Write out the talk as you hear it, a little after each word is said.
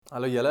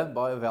Hallo julle,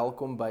 baie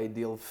welkom by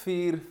deel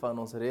 4 van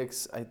ons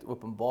reeks uit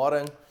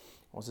Openbaring.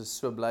 Ons is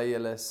so bly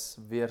julle is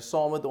weer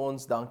saam met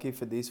ons. Dankie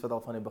vir dies wat al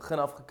van die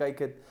begin af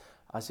gekyk het.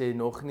 As jy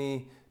nog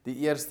nie die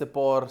eerste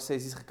paar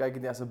sessies gekyk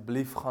het nie,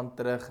 asseblief gaan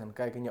terug en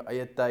kyk in jou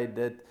eie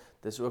tyd.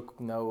 Dis ook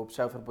nou op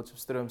Shofar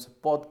Potchefstroom se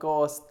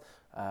podcast.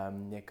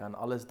 Jy kan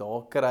alles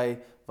daar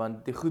kry,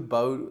 want die goed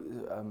bou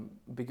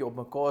bietjie op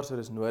mekaar, so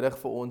dis nodig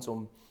vir ons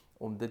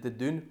om dit te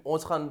doen.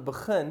 Ons gaan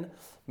begin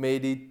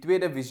met die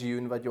tweede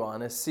visioen wat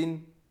Johannes sien.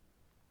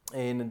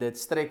 En dit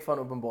strek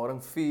van Openbaring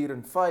 4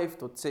 en 5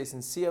 tot 6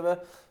 en 7.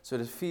 So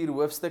dit is 4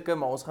 hoofstukke,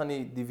 maar ons gaan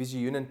die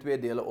visioen in 2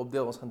 dele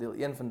opdeel. Ons gaan deel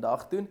 1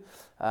 vandag doen.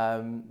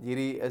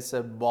 Hierdie is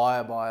 'n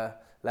baie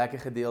lekker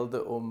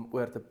gedeelte om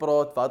oor te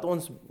praat. Wat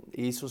ons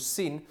hierso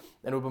sien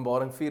in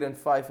Openbaring 4 en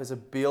 5 is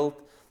 'n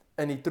beeld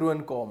in die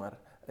troonkamer.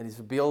 En dit is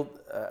 'n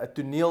beeld, 'n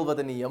toneel wat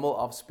in die hemel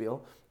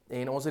afspeel.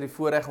 En ons het die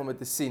voorreg om dit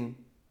te sien.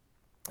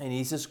 En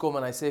Jesus kom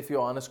en hy sê vir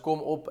Johannes, kom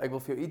op, ek wil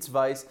vir jou iets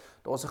wys.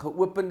 Daar's 'n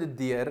geopende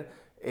deur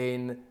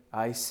en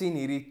hy sien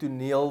hierdie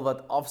toneel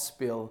wat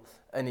afspeel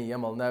in die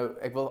hemel. Nou,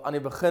 ek wil aan die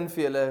begin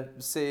vir julle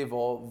sê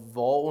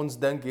waar ons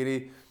dink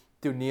hierdie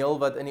toneel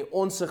wat in die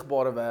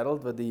onsigbare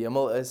wêreld, wat die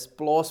hemel is,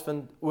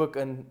 plaasvind ook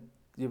in,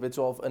 jy weet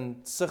so half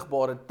in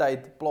sigbare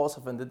tyd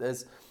plaasgevind. Dit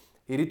is,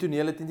 hierdie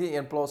toneel het nie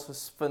een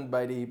plaasgevind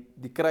by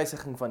die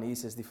kruisiging van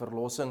Jesus, die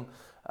verlossing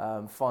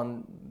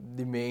van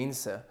die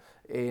mense.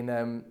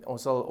 En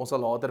ons sal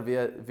later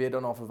weer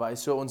daarna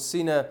verwys. So ons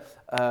sien 'n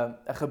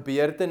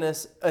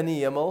gebeurtenis in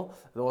die hemel.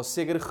 Daar's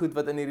seker goed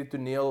wat in hierdie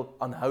toneel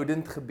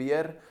aanhoudend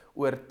gebeur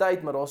oor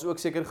tyd, maar daar's ook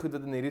seker goed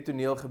wat in hierdie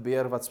toneel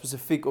gebeur wat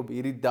spesifiek op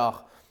hierdie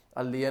dag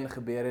alleen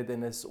gebeur het,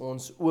 en is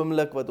ons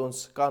oomblik wat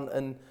ons kan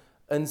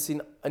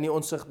insien in die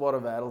onsigbare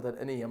wêreld en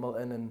in die hemel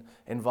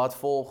en wat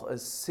volg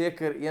is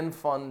seker een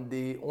van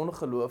die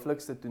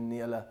ongelooflikste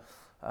tonele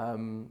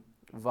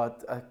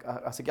wat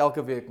as ek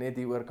elke week net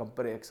hieroor kan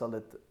preek, sal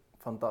dit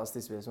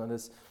fantasties wees,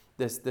 want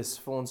dis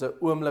vir ons 'n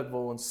oomblik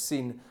waar ons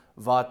sien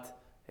wat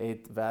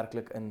het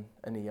werklik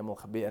in die hemel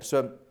gebeur.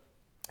 So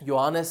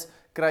Johannes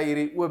kry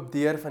hierdie oop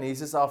deur van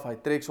Jesus af, hy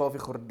trek so half die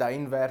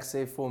gordyn weg,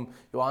 sê vir hom,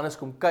 Johannes,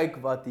 kom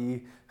kyk wat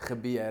hier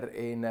gebeur.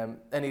 En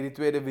in hierdie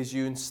tweede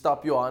visioen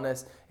stap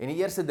Johannes, en die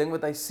eerste ding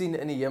wat hy sien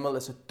in die hemel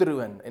is 'n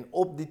troon, en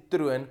op die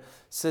troon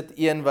sit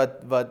een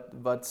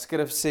wat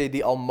skrif sê,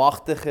 die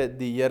Almagtige,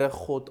 die Here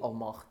God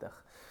Almagtig.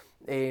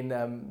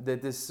 En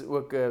dit is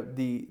ook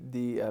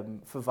die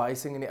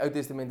verwysing in die Ou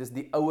Testament is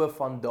die oue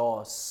van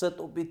daar, sit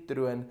op die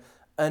troon,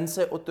 in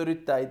sy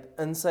autoriteit,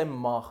 in sy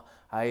mag,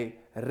 hy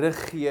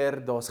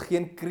regeer, daar's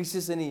geen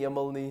krisis in die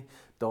hemel nie,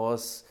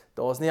 daar's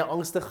nie 'n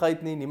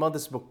angstigheid nie, niemand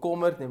is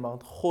bekommerd nie,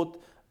 want God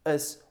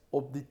is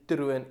op die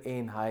troon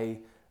en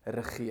hy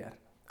regeer.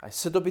 Hy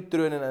sit op die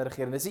troon en hy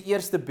regeer. En dis die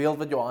eerste beeld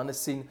wat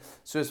Johannes sien,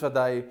 soos wat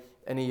hy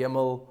in die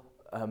hemel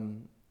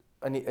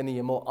in die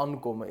hemel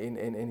aankom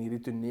en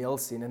hierdie toneel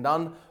sien. En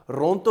dan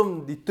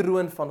rondom die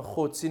troon van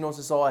God sien ons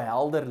is daar 'n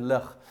helder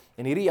lig.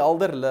 En hierdie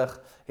helder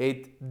lig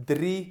het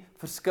 3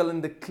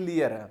 verskillende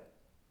kleure.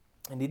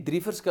 En die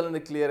 3 verskillende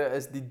kleure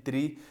is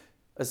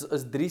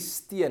is 3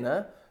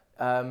 stene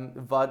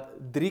wat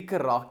 3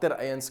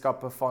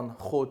 karaktereienskappe van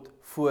God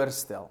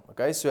voorstel.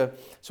 Okay,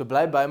 so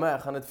bly by my,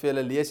 ek gaan dit vir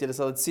julle lees. Julle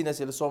sal dit sien as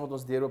julle saam met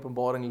ons deur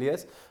Openbaring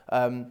lees,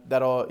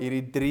 dat daar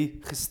hierdie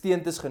 3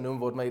 gesteentes genoem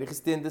word, maar hierdie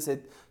gesteentes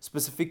het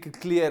spesifieke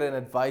kleure en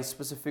dit wys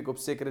spesifiek op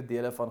sekere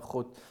dele van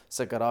God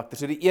se karakter.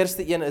 So die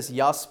eerste een is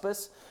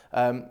jaspis.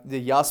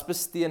 Die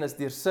jaspissteen is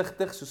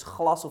deursigtig soos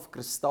glas of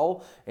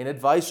kristal en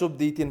dit wys op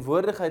die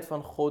teenwoordigheid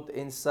van God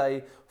en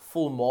sy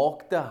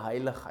volmaakte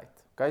heiligheid.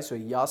 Okay, so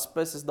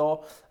jaspis is daar,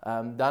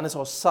 dan is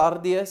daar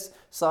sardius.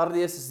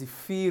 Sardius is die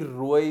 4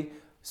 rooi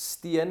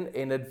steen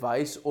en dit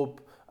wys op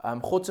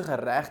God se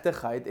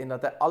geregtigheid en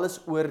dat hy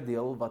alles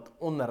oordeel wat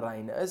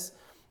onrein is.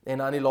 En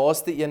dan die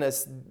laaste een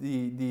is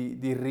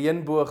die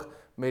reënboog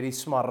met die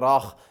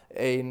smarag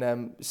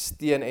en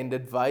steen, en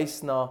dit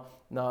wys na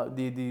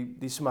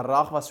die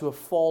smarag was so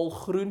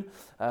vaalgroen,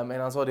 en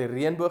dan is daar die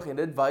reënboog en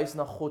dit wys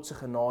na God se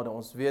genade.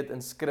 Ons weet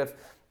in skrif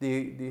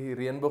die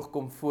reënboog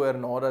kom voor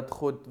nadat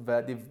God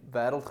die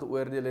wêreld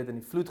geoordeel het en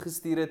die vloed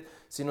gestuur het,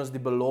 sien ons die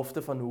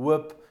belofte van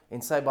hoop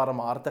en sy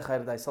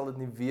barmhartigheid, dat hy sal dit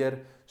nie weer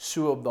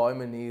so op daai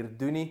manier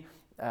doen nie.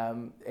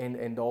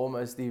 En daarom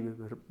is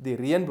die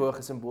reënboog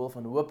 'n simbool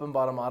van hoop en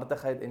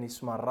barmhartigheid, en die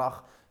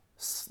smarag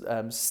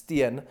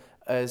steen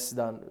is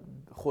dan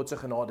God se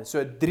genade.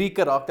 So 3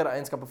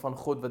 karaktereienskappe van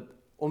God wat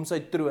om sy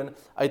troon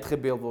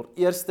uitgebeeld word.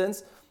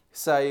 Eerstens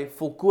sy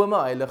volkome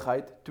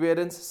heiligheid,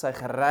 tweedens sy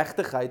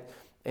geregtigheid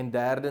en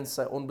derdens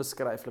sy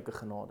onbeskryflike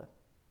genade.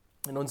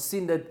 En ons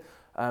sien dit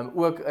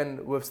ook in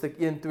hoofstuk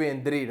 1, 2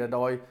 en 3 dat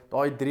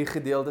daai 3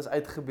 gedeeltes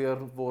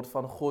uitgebeeld word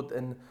van God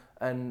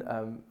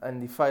in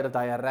die feit dat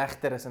hy 'n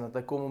regter is en dat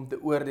hy kom om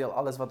te oordeel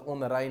alles wat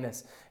onrein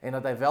is en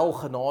dat hy wel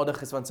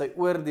genadig is, want sy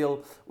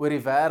oordeel oor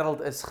die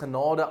wêreld is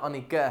genade aan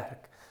die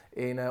kerk.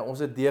 En ons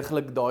het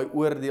deeglik daai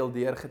oordeel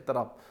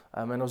deurgetrap.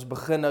 En ons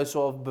begin nou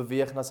so al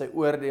beweeg na sy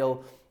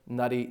oordeel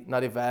na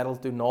die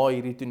wêreld toe, na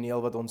hierdie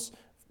toneel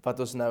wat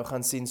ons nou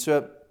gaan sien.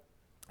 So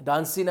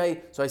Dan sien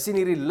hy sien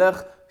hierdie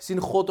lig, sien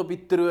God op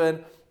die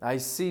troon, hy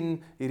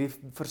sien hierdie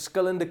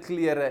verskillende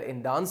kleure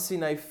en dan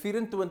sien hy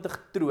 24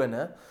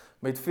 trone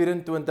met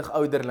 24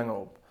 ouderlinge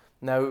op.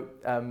 Nou,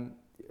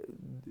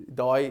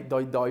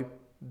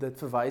 dit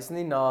verwys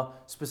nie na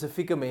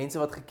spesifieke mense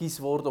wat gekies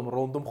word om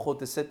rondom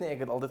God te sit nie.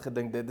 Ek het altyd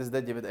gedink dit is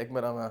dit, jy weet, ek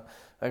moet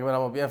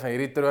dan op een van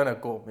hierdie trone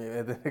kom, jy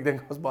weet. Ek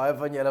dink ons baie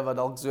van julle wat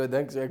dalk so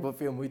dink, so ek wil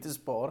vir jou moeite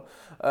spaar.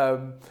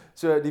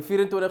 So die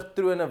 24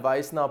 trone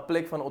wys na 'n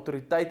plek van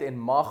autoriteit en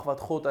mag wat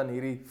God aan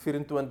hierdie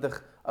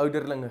 24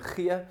 ouderlinge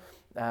gee.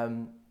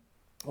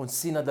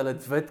 Ons sien dat hulle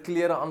wit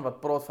klere aan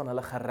wat praat van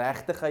hulle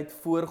geregtigheid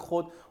voor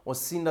God.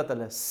 Ons sien dat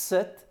hulle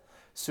sit.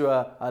 So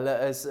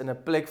hulle is in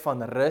 'n plek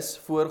van rus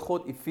voor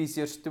God.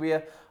 Efesiërs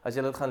 2, as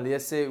jy dit gaan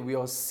lees, sê we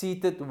are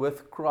seated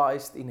with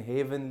Christ in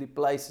heavenly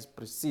places.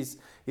 Presies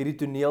hierdie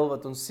toneel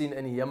wat ons sien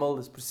in die hemel,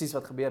 dis presies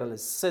wat gebeur. Hulle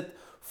sit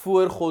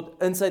voor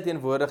God in sy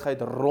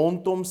teenwoordigheid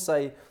rondom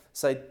sy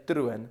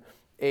troon.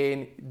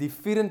 En die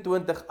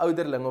 24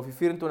 ouderlinge of die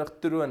 24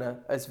 trone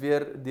is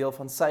weer deel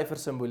van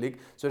syfersimboliek.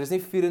 So dis nie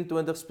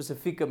 24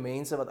 spesifieke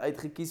mense wat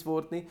uitgekies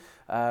word nie.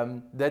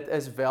 Dit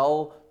is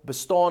wel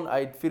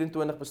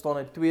 24 bestaan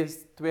uit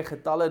twee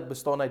getalle, dit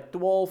bestaan uit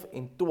 12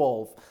 en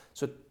 12.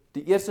 So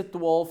die eerste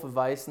 12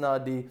 verwys na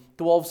die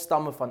 12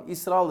 stamme van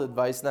Israel, dit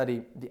wys na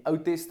die Ou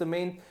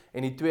Testament,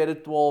 en die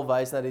tweede 12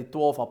 wys na die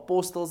 12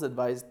 apostels, dit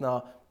wys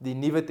na die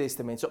Nuwe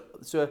Testament.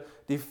 So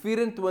die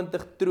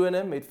 24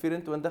 trone met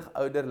 24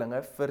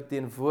 ouderlinge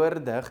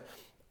verteenwoordig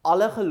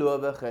alle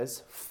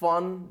gelowiges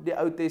van die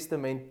Ou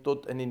Testament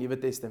tot in die Nuwe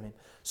Testament.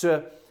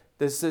 So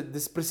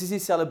dis presies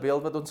dieselfde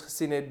beeld wat ons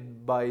gesien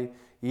het by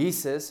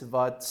Jesus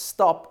wat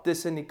stap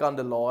tussen die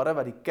kandelare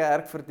wat die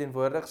kerk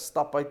verteenwoordig,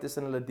 stap uit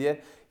tussen hulle deur.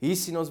 Hier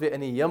sien ons weer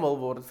in die hemel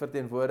word dit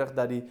verteenwoordig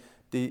dat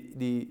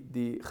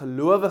die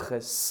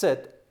gelowiges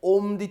sit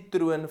om die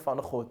troon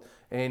van God.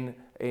 En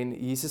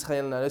Jesus gaan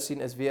julle nou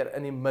sien is weer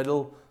in die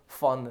middel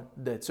van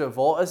dit. So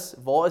waar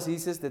is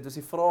Jesus? Dit was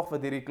die vraag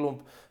wat hierdie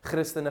klomp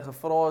Christene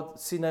gevra het.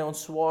 Sien hy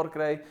ons swaar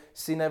kry?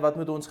 Sien hy wat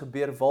met ons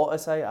gebeur? Waar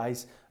is hy?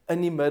 Hy's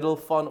in die middel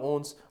van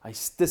ons.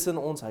 Hy's tussen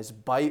ons, hy's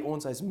by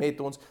ons, hy's met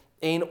ons.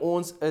 En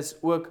ons is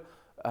ook,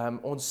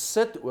 ons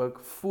sit ook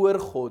voor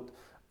God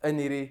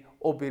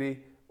op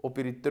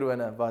hierdie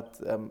trone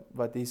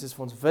wat Jesus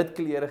vir ons wit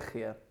klere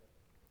gee.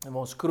 En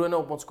ons krone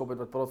op ons kop het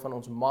wat praat van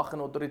ons mag en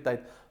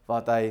autoriteit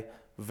wat hy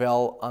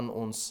wel aan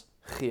ons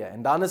gee.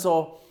 En dan is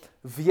daar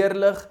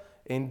weerlig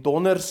en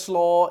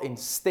donderslae en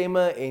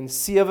stemme en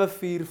 7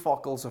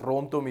 vuurvakkels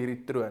rondom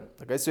hierdie troon.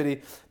 Okay, so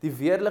die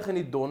weerlig en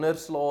die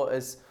donderslae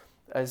is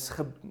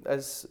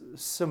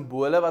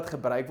simbole wat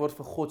gebruik word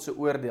vir God se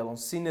oordeel.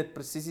 Ons sien dit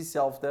presies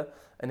dieselfde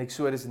in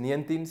Eksodus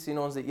 19, sien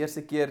ons die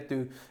eerste keer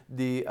toe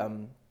die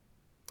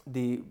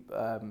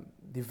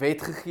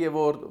wet gegee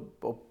word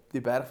op die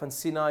berg van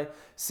Sinai,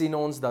 sien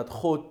ons dat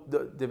God,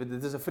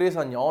 dit is 'n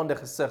vreesaanjaende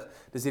gesig,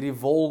 dis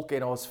hierdie wolk en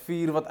daar's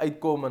vuur wat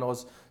uitkom en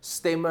daar's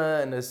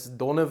stemme en dis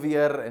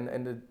donderweer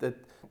en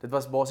dit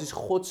was basies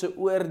God se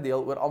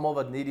oordeel oor almal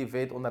wat nie die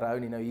wet onderhou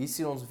nie. Nou hier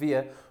sien ons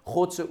weer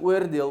God se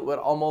oordeel oor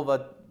almal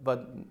wat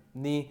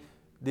nie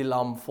die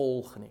lam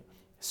volg nie.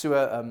 So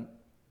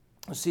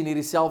ons sien hier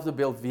dieselfde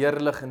beeld,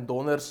 weerlig en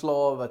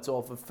donderslae wat so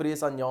al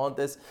vreesaanjaend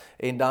is,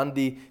 en dan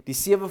die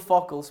 7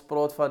 vakkels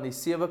praat van die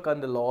 7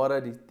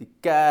 kandelare, die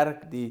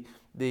kerk,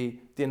 die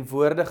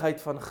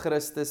teenwoordigheid van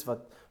Christus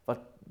wat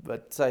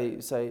sy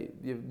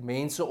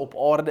mense op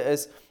aarde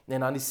is, en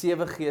dan die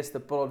 7 geeste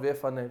praat weer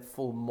van die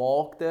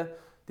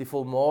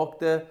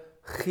volmaakte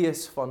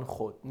gees van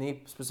God,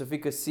 nie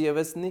spesifieke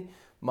 7's nie,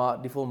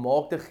 maar die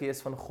volmaakte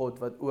gees van God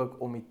wat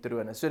ook om die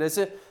troon is. So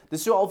dis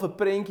so al 'n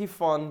prentjie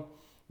van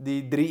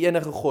die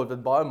drie-enige God,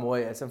 wat baie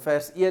mooi is. In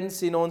vers 1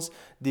 sien ons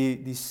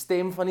die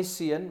stem van die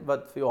Seun,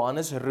 wat vir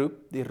Johannes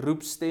roep, die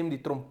roepstem,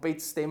 die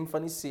trompetstem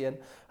van die Seun.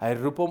 Hy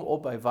roep hom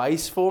op, hy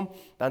wys vir hom.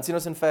 Dan sien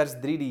ons in vers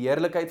 3 die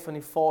heerlikheid van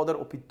die Vader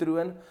op die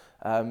troon.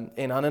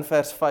 En dan in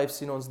vers 5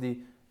 sien ons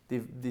die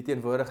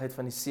teenwoordigheid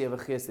van die 7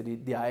 geeste,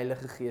 die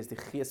Heilige Gees, die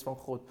Gees van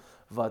God,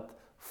 wat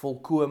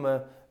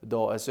volkome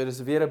daar is. So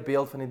dis weer 'n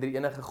beeld van die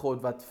drie-enige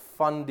God, wat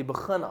van die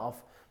begin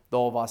af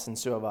daar was en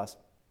so was.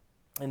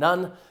 En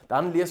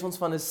dan lees ons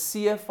van 'n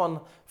see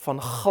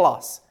van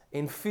glas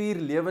en 4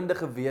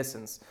 lewendige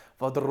wesens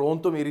wat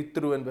rondom hierdie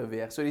troon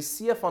beweeg. So die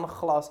see van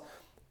glas,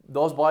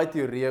 daar's baie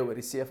teorieë oor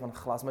die see van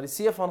glas, maar die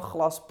see van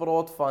glas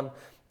praat van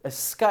 'n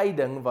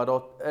skeiding wat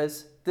daar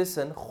is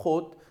tussen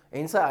God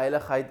en sy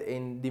heiligheid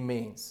en die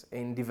mens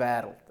en die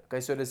wêreld.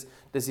 Okay, so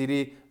dis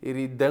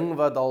hierdie ding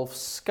wat half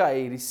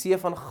skei, die see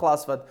van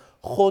glas wat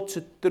God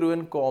se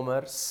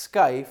troonkamer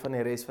skei van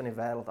die res van die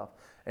wêreld af.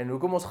 En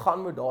hoekom ons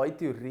gaan met daai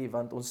teorie,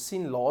 want ons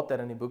sien later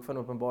in die boek van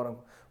Openbaring,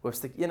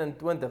 hoofstuk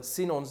 21,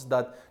 sien ons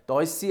dat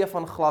daai see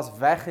van glas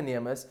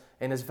weggeneem is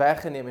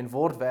en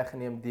word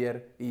weggeneem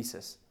deur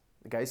Jesus.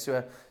 Okay,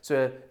 so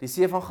die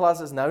see van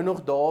glas is nou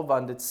nog daar,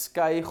 want dit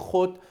skei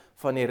God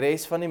van die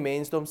res van die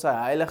mensdom, sy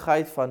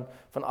heiligheid, van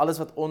alles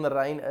wat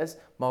onrein is,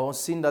 maar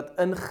ons sien dat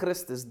in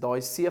Christus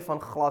daai see van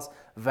glas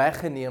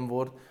weggeneem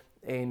word,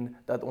 en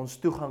dat ons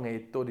toegang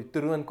het tot die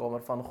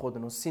troonkamer van God.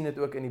 En ons sien dit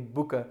ook in die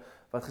boeke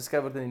wat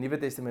geskryf word in die Nuwe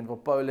Testament, waar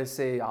Paulus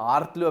sê,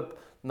 hardloop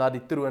na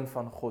die troon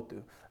van God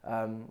toe.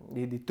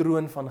 Die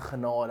troon van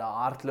genade,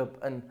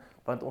 hardloop in,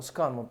 want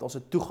ons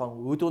het toegang.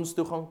 Hoe het ons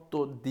toegang?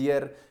 Tot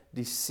deur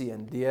die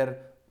Seun, deur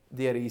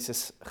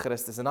Jesus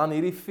Christus. En dan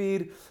hierdie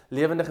 4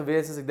 lewendige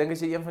wesens, ek dink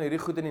as jy een van hierdie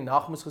goed in die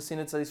nag moes gesien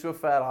het, sal jy so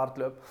ver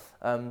hardloop.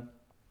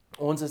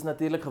 Ons is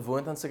natuurlik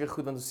gewoond aan sulke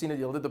goed, want ons sien dit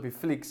heeltyd op die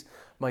flieks,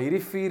 maar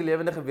hierdie 4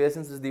 lewendige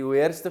wesens is die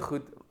hoërste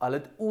goed, hulle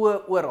het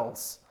oë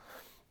orals,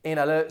 en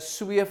hulle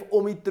sweef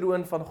om die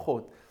troon van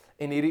God.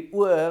 En hierdie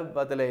oë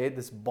wat hulle het,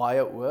 dis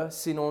baie oë,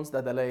 sien ons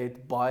dat hulle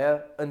het baie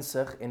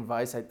insig en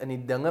wysheid in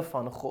die dinge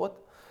van God,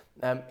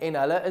 en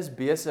hulle is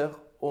besig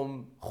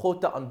om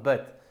God te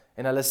aanbid.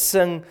 En hulle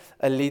sing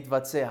 'n lied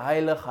wat sê,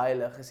 heilig,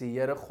 heilig is die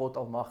Here God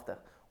Almagtig.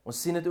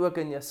 Ons sien dit ook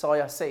in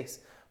Jesaja 6,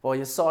 waar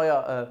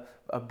Jesaja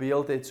 'n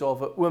beeld het, so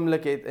of 'n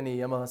oomblik het in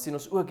die hemel. Dan sien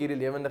ons ook hierdie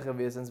lewendige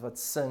wesens wat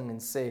sing en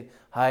sê,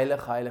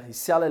 heilig, heilig,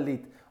 dieselfde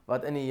lied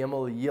wat in die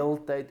hemel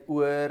heeltyd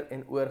oor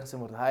en oor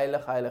gesing word.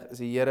 Heilig, heilig is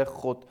die Here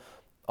God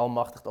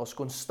Almagtig. Daar's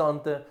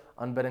konstante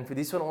aanbidding. Vir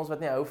die van ons wat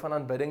nie hou van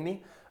aanbidding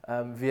nie,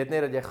 weet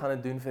net dat jy gaan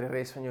dit doen vir die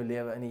res van jou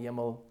lewe in die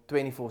hemel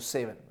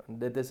 24/7. En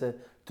dit is 'n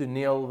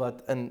toneel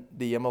wat in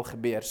die hemel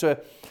gebeur. So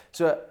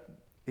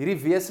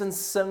hierdie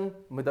wesens sing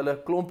met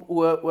hulle klomp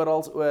oë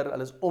orals oor.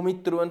 Hulle is om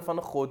die troon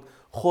van God.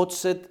 God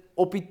sit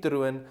op die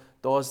troon.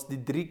 Daar's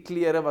die 3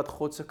 kleure wat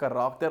God se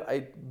karakter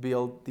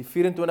uitbeeld. Die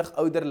 24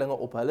 ouderlinge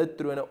op hulle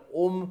trone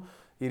om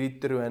hierdie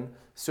troon.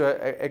 So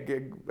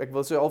ek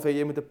wil so half hê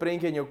jy moet 'n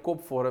prentjie in jou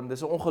kop vorm.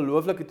 Dis 'n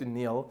ongelooflike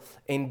toneel.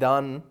 En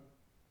dan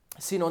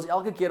sien ons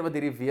elke keer wat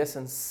hierdie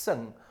wesens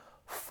sing,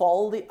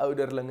 val die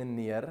ouderlinge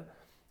neer.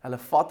 Hulle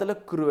vat hulle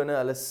krone,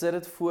 hulle sit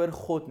dit voor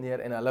God neer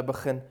en hulle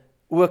begin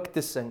ook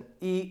te sing.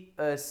 U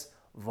is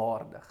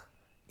waardig.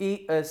 U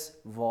is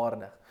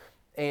waardig.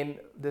 En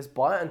dis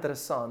baie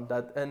interessant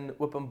dat in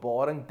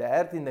Openbaring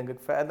 13 dink ek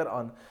verder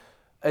aan,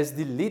 is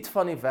die lied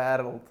van die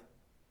wêreld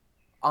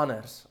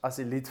anders as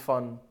die lied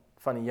van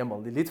die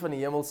hemel. Die lied van die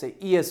hemel sê,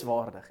 U is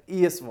waardig,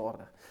 U is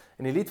waardig.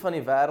 En die lied van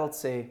die wêreld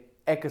sê,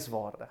 ek is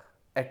waardig,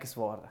 ek is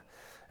waardig.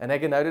 En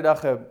ek het nou die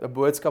dag 'n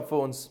boodskap vir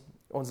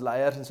ons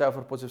leiers en so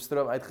vir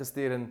Potchefstroom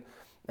uitgestuur,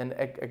 en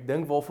ek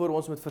dink waarvoor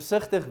ons moet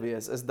versigtig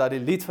wees, is dat die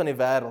lied van die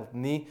wêreld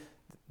nie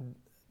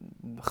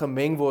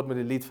gemeng word met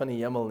die lied van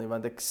die hemel nie,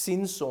 want ek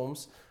sien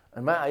soms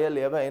in my eie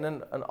lewe en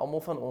in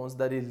almal van ons,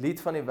 dat die lied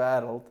van die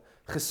wêreld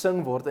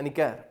gesing word in die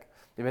kerk.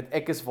 Jy weet,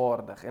 ek is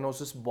waardig, en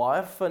ons is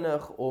baie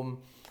vinnig om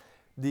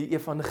die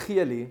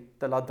evangelie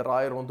te laat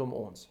draai rondom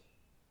ons.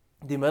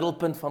 Die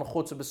middelpunt van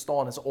God se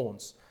bestaan is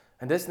ons.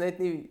 En dis net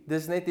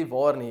nie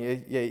waar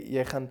nie.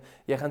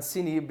 Jy gaan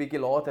sien hier 'n bietjie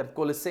later,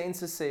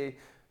 Kolossense sê,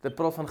 dit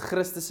praat van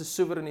Christus se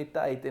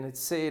soewereiniteit, en dit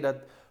sê dat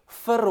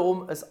vir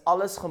hom is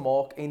alles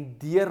gemaak en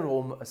deur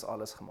hom is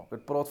alles gemaak.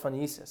 Dit praat van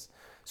Jesus.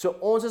 So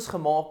ons is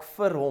gemaak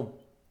vir hom.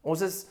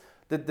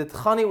 Dit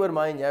gaan nie oor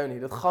my en jou nie,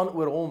 dit gaan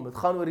oor hom, dit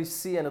gaan oor die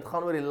Seun, dit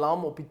gaan oor die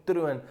lam op die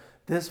troon.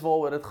 Dis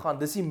waaroor dit gaan.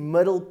 Dis die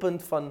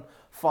middelpunt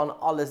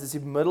van alles. Dis die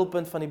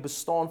middelpunt van die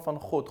bestaan van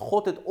God.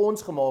 God het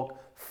ons gemaak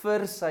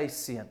vir sy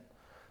Seun.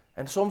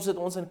 En soms het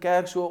ons in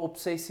kerk so 'n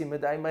obsessie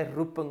met hy my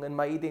roeping en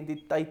my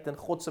identiteit en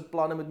God se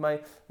planne met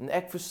my, en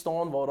ek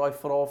verstaan waar daai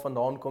vrae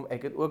vandaan kom.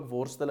 Ek het ook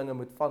worstelinge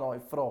met van daai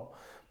vrae.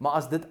 Maar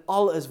as dit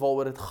al is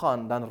waaroor dit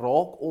gaan, dan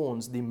raak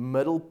ons die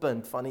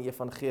middelpunt van die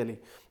evangelie.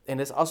 En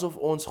dis asof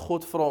ons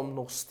God vra om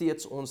nog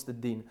steeds ons te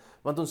dien.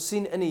 Want ons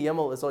sien in die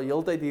hemel is daar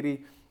heeltyd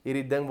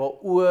hierdie ding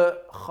waar oë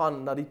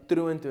gaan na die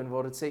troon toe, en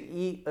waar dit sê,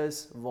 U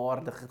is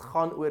waardig. Dit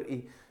gaan oor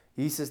U.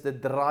 Jesus,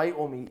 dit draai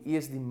om U. U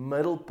is die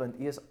middelpunt.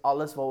 U is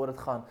alles waaroor dit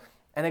gaan.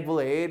 En ek wil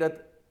hê dat,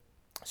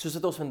 soos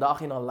dit ons vandag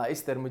hierna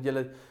luister,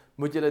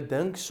 moet julle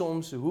dink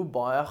soms, hoe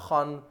baie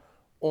gaan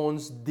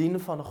ons dien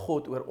van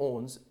God oor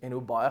ons, en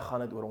hoe baie gaan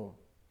dit oor hom.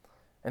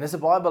 En dis 'n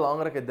baie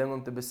belangrike ding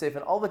om te besef,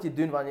 en al wat jy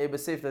doen wanneer jy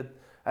besef dat,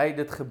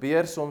 dit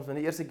gebeur soms, van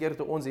die eerste keer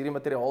toe ons hierdie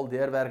materiaal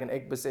deurwerk, en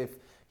ek besef,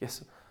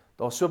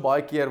 daar's so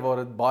baie keer waar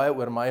dit baie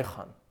oor my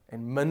gaan,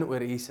 en min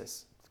oor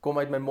Jesus. Dit kom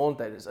uit my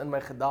mond uit, dis in my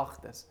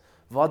gedagtes.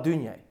 Wat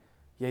doen jy?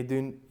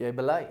 Jy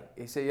bely.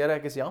 Jy sê, Here,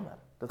 ek is jammer.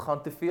 Dit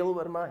gaan te veel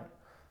oor my.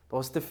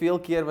 Daar's te veel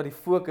keer wat die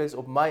fokus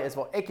op my is,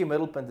 waar ek die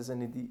middelpunt is,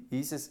 en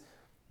Jesus,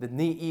 dit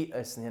nie U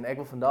is nie. En ek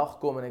wil vandag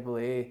kom en ek wil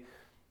hê,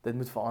 dit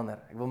moet verander.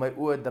 Ek wil my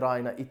oë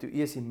draai na U toe.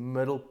 U is die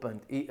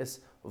middelpunt. U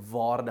is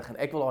waardig. En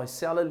ek wil daai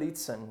selfde lied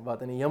sing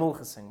wat in die hemel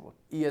gesing word.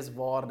 U is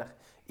waardig.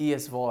 U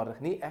is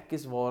waardig. Nie ek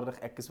is waardig,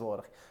 ek is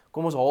waardig.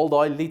 Kom ons haal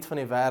daai lied van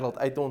die wêreld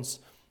uit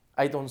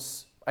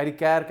die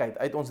kerk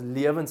uit ons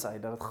lewens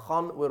uit, dat dit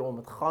gaan oor hom,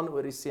 dit gaan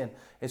oor die Seun.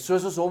 En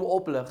soos ons hom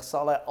oplig,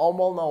 sal hy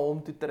almal na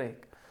hom toe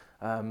trek.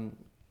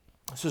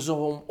 Soos ons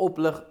hom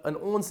oplig in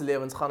ons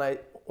lewens, gaan hy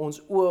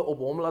ons oë op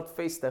hom laat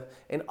vestig,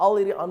 en al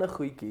hierdie ander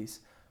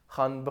goedjies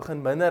gaan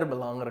begin minder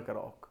belangrik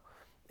raak.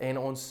 En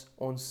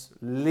ons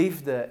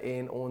liefde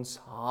en ons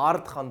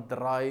hart gaan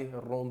draai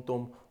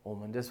rondom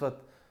hom. En dis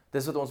wat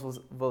Dis wat ons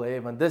wil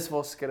hê, want dis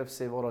waar Skrif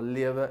sê, waar daar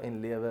lewe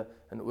en lewe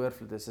in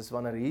oorvloed is. Dis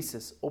wanneer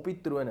Jesus op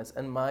die troon is,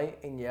 in my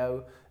en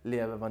jou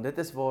lewe, want dit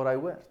is waar hy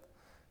hoort.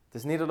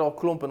 Dis nie dat daar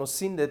klomp, en ons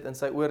sien dit in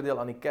sy oordeel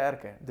aan die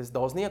kerke,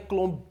 daar's nie 'n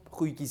klomp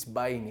goedjies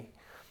by nie.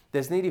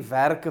 Dis nie die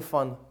werke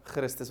van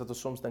Christus wat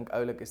ons soms dink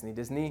oulik is nie,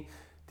 dis nie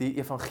die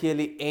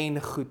evangelie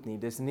en goed nie,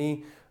 dis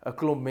nie 'n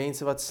klomp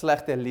mense wat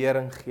slegte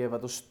lering gee,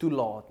 wat ons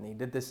toelaat nie,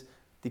 dit is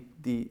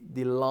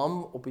die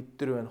lam op die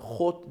troon,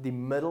 God die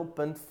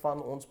middelpunt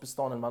van ons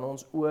bestaan, en wanneer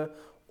ons oë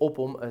op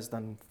hom is,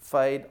 dan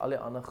fade al die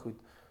ander goed,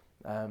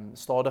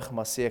 stadig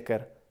maar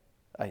seker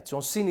uit. So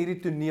ons sien hierdie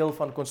toneel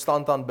van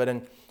konstante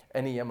aanbidding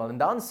in die hemel, en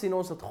dan sien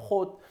ons dat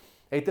God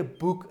het 'n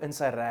boek in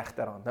sy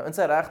regterhand. Nou in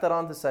sy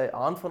regterhand is sy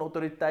hand van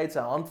autoriteit, sy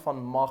hand van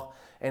mag,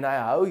 en hy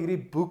hou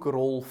hierdie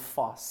boekrol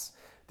vas.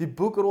 Die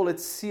boekrol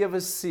het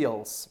 7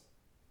 seels,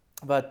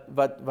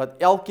 wat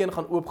elkeen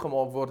gaan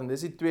oopgemaak word, en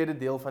dis die tweede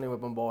deel van die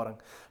Openbaring.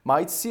 Maar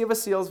hy het 7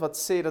 seels wat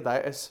sê dat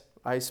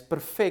hy is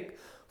perfek,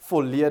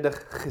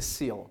 volledig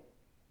geseël.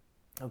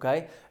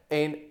 Okay?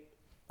 En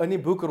in die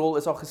boekrol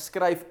is al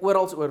geskryf,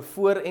 orals oor,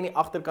 voor en die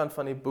agterkant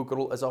van die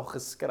boekrol is al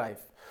geskryf.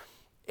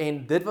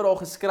 En dit wat al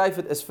geskryf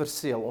het is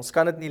verseël, ons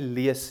kan dit nie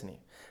lees nie.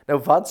 Nou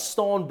wat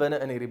staan binne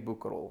in hierdie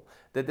boekrol?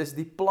 Dit is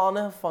die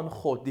planne van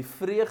God, die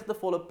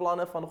vreugdevolle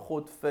planne van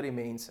God vir die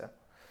mense.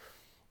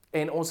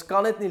 En ons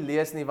kan dit nie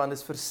lees nie, want dit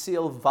is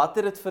verseël. Wat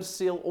het dit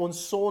verseël?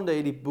 Ons sonde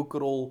het die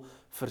boekrol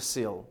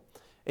verseël.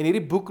 En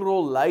hierdie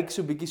boekrol lyk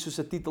so bietjie soos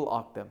 'n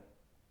titelakte.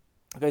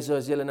 Okay, so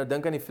as julle nou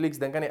dink aan die flieks,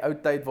 dink aan die ou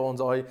tyd waar ons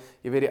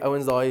jy weet die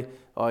ouens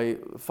daai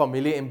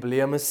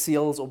familie-embleme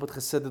seels op het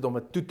gesit het om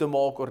dit toe te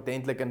maak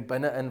ordentlik, en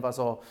binne-in was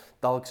daar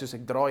dalk soos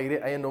ek dra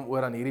hierdie eiendom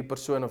oor aan hierdie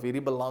persoon of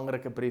hierdie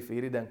belangrike brief,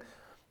 hierdie ding.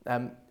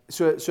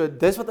 So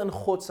dis wat in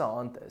God se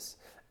hand is.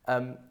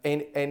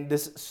 En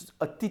dis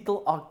 'n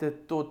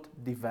titelakte tot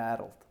die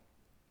wêreld.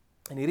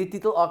 En hierdie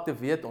titelakte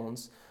weet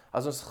ons,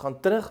 as ons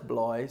gaan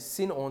terugblaai,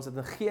 sien ons dat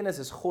in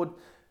Genesis God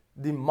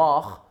die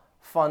mag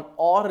van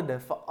aarde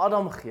vir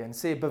Adam gee, en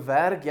sê,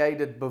 bewerk jy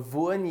dit,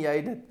 bewoon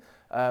jy dit,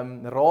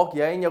 raak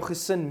jy en jou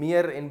gesin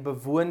meer en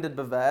bewoon dit,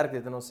 bewerk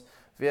dit, en ons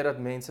weet dat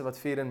mense wat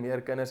 4 en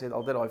meer kinders het,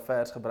 altyd daai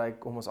vers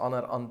gebruik om ons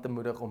ander aan te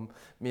moedig om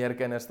meer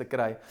kinders te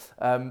kry.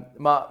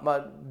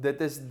 Maar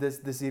dit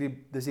is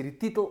hierdie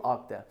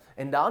titelakte.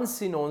 En dan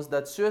sien ons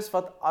dat soos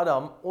wat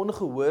Adam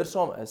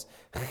ongehoorsaam is,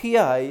 gee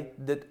hy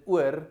dit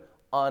oor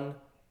aan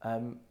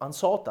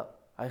Satan.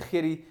 Hy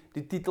gee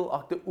die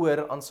titelakte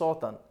oor aan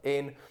Satan.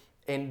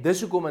 En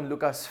dis hoekom in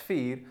Lukas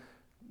 4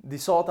 die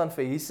Satan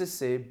vir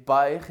Jesus sê,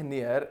 buig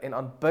neer en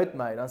aanbid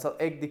my, dan sal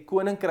ek die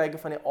koninkryke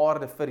van die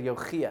aarde vir jou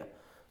gee.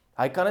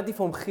 Hy kan dit nie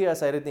vir hom gee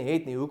as hy dit nie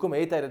het nie. Hoekom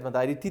het hy dit? Want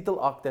hy het die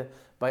titelakte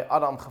by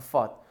Adam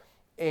gevat.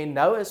 En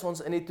nou is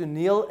ons in die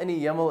toneel in die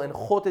hemel, en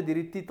God het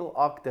hierdie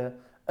titelakte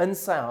in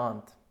sy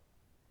hand.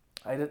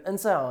 Hy het dit in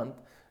sy hand,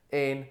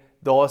 en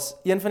daar's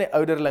een van die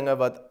ouderlinge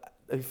wat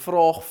 'n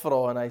vraag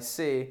vra, en hy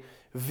sê,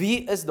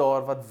 wie is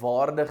daar wat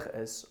waardig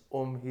is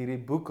om hierdie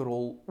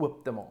boekrol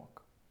oop te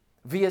maak?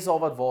 Wie is daar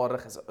wat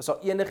waardig is? Is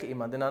daar enige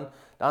iemand? En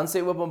dan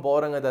sê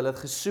Openbaring dat hulle het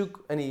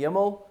gesoek in die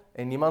hemel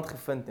en niemand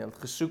gevind nie. Hulle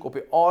het gesoek op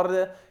die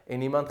aarde en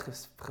niemand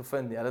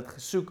gevind nie. Hulle het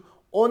gesoek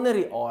onder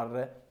die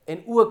aarde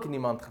en ook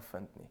niemand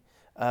gevind nie.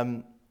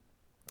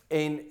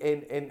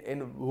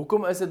 En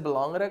hoekom is dit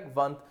belangrik?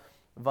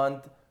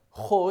 Want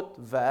God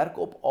werk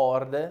op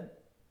aarde.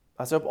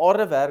 As hy op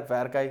aarde werk,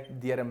 werk hy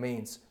deur 'n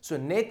mens. So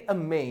net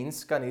 'n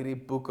mens kan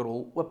hierdie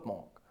boekrol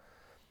oopmaak.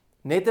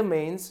 Net 'n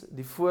mens,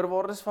 die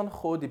voorwaardes van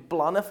God, die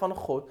planne van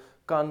God,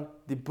 kan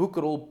die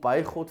boekrol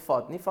by God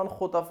vat. Nie van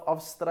God af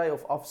afstry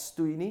of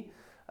afstoei nie,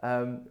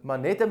 maar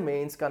net 'n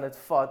mens kan dit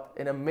vat,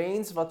 en 'n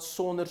mens wat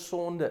sonder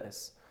sonde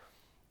is.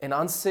 En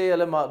dan sê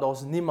hulle, maar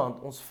daar's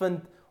niemand,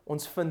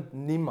 ons vind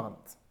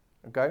niemand.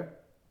 Okay?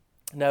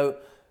 Nou,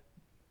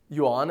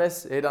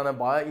 Johannes het dan 'n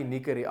baie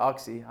unieke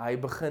reaksie. Hy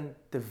begin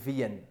te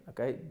ween.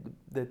 Okay?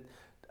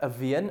 'n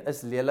ween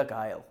is lelik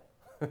huil.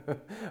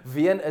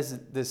 Ween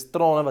dis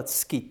trane wat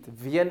skiet.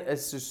 Ween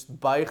is soos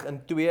buig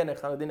in 2, en ek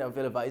gaan dit nie nou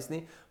vir julle wys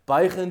nie.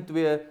 Buig in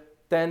 2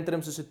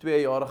 tantrums soos 'n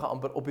 2-jarige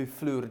amper op die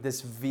vloer.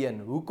 Dis ween.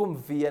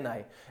 Hoekom ween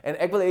hy? En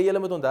ek wil hê julle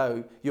moet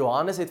onthou,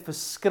 Johannes het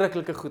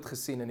verskriklike goed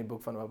gesien in die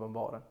boek van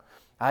Openbaring.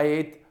 Hy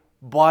het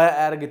baie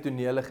erge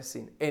tonele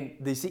gesien, en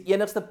dis die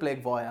enigste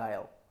plek waar hy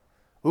huil.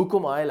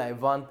 Hoekom huil hy?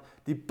 Want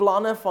die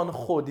planne van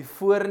God, die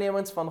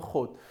voornemens van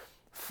God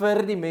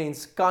vir die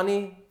mens kan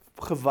nie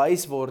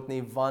gewys word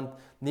nie, want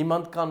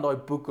niemand kan daai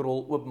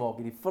boekrol oopmaak.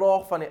 Die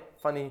vraag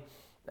van die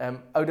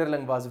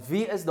ouderling was,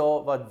 wie is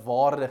daar wat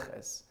waardig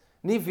is?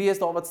 Nie wie is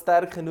daar wat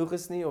sterk genoeg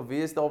is nie, of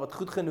wie is daar wat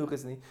goed genoeg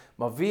is nie,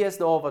 maar wie is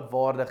daar wat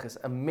waardig is?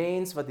 'n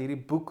Mens wat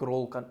hierdie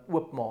boekrol kan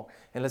oopmaak.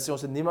 En hulle sê,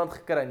 ons het niemand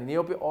gekry nie, nie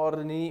op die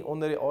aarde nie,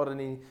 onder die aarde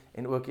nie,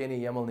 en ook nie in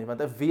die hemel nie,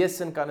 want 'n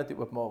wesen kan dit nie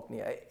oopmaak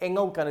nie, 'n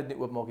engel kan dit nie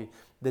oopmaak nie,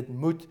 dit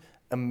moet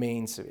 'n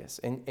mens wees.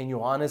 En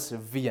Johannes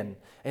ween.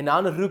 En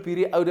dan roep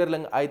hierdie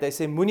ouderling uit, hy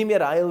sê, moenie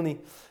meer huil nie,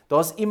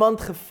 daar's iemand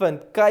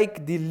gevind,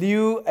 kyk, die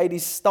leeu uit die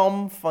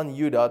stam van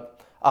Juda,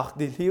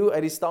 die leeu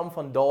uit die stam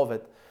van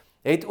Dawid,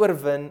 het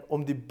oorwin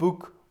om die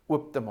boek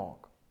oop te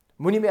maak.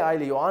 Moenie meer huil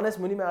nie, Johannes,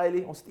 moenie meer huil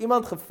nie. Ons het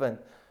iemand gevind.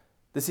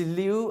 Dis die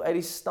leeu uit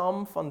die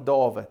stam van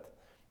Dawid.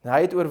 En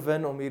hy het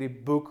oorwin om hierdie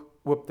boek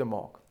oop te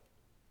maak.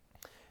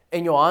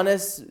 En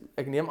Johannes,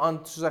 ek neem aan,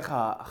 soos hy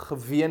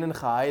geween en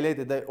gehuil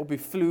het hy op die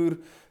vloer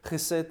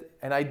gesit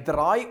en hy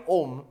draai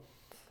om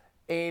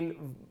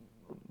en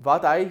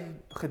wat hy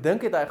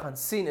gedink het hy gaan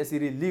sien is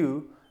hierdie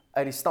leeu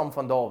uit die stam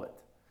van Dawid.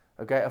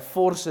 Okay, 'n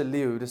forse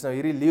leeu. Dis nou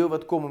hierdie leeu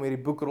wat kom om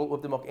hierdie boekrol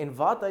oop te maak en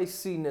wat hy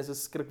sien is 'n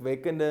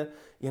skrikwekkende,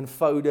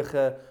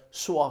 eenvoudige,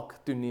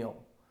 swak toneel.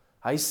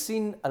 Hy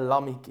sien 'n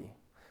lammetjie.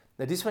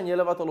 Nou dis van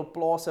julle wat al op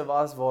plase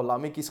was waar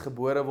lammetjies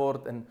gebore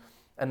word in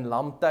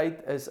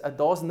lamtyd is,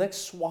 daar's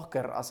niks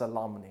swakker as 'n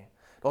lam nie.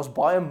 Daar's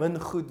baie min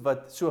goed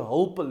wat so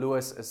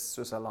hulpeloos is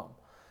soos 'n lam.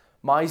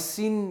 Maar hy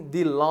sien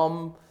die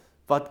lam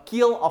wat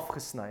keel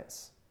afgesny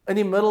is. In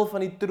die middel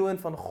van die troon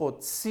van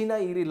God sien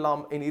hy hierdie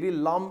lam en hierdie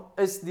lam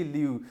is die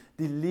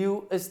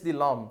leeu is die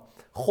lam.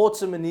 God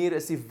se manier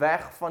is die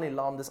weg van die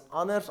lam, dis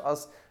anders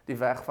as die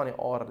weg van die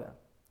aarde,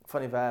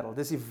 van die wêreld.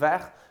 Dis die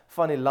weg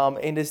van die lam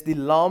en dis die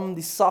lam,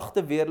 die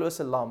sagte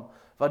weerlose lam,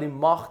 wat die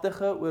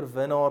magtige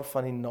oorwinnaar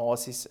van die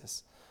nasies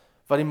is.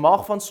 Wat die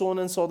mag van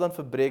sonde en Satan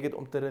verbreek het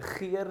om te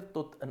regeer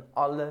tot in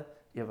alle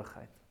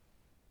ewigheid.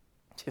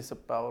 Dis so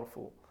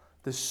powerful.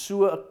 Dis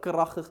so 'n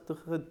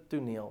kragtige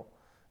toneel.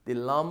 Die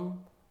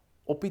lam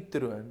op die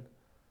troon,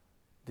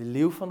 die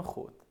leeu van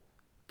God,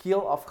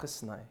 keel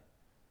afgesny,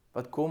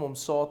 wat kom om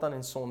Satan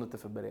en sonde te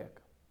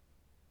verbreek.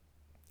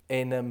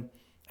 En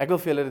ek wil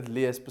vir julle dit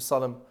lees,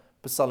 Psalm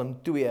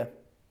 2.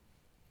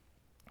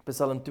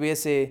 Psalm 2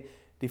 sê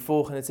die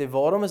volgende, het sê,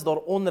 waarom is daar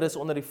onrus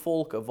onder die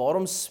volke?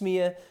 Waarom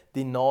smee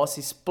die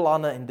nasies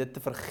planne en dit te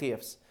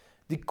vergeefs?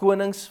 Die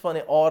konings van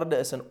die aarde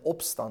is in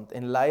opstand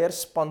en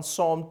leiers span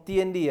saam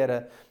teen die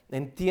Here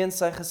en teen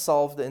sy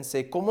gesalfde en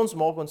sê, kom ons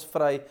maak ons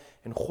vry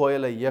en gooi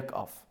hulle juk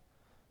af.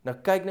 Nou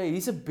kyk nou,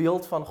 hier's 'n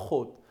beeld van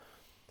God,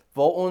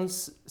 waar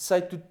ons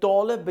sy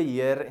totale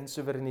beheer en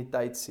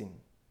soewereiniteit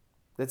sien.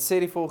 Dit sê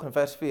die volgende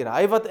vers 4,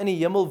 hy wat in die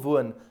hemel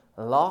woon,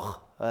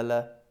 lag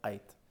hulle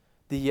uit.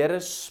 Die Here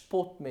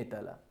spot met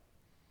hulle.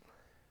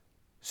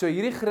 So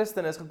hierdie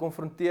Christen is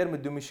gekonfronteer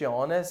met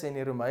Domitianus en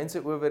die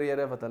Romeinse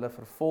owerhede wat hulle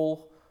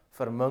vervolg,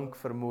 vermink,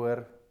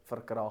 vermoor,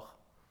 verkrag.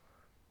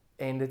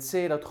 En dit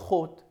sê dat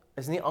God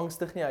is nie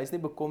angstig nie, hy is nie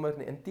bekommerd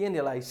nie,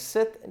 inteendeel hy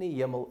sit in die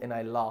hemel en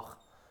hy lag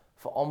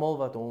vir almal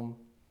wat hom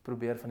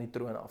probeer van die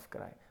troon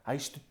afkry. Hy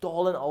is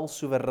totaal en al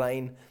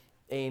soewerein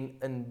en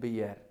in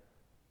beheer.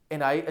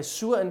 En hy is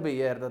so in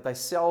beheer dat hy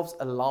selfs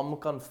 'n lam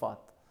kan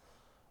vat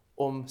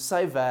om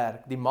sy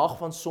werk, die mag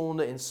van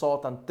sonde en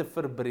Satan te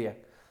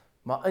verbreek.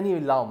 Maar in die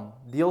lam,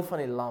 deel van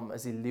die lam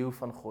is die leeu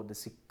van God,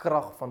 dis die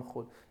krag van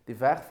God. Die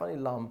weg van die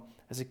lam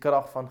is die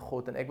krag van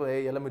God en ek wil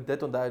hê julle moet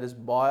dit onthou, dis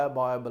baie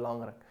baie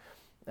belangrik.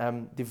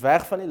 Die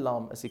weg van die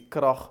lam is die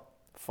krag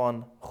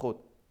van God.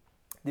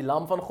 Die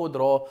lam van God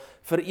dra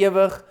vir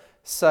ewig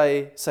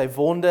sy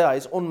wonde, hy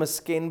is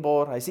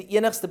onmiskenbaar, hy is die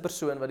enigste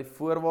persoon wat die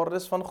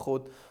voorwaardes van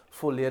God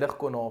volledig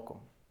kon nakom.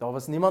 Daar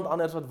was niemand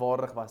anders wat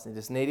waardig was nie,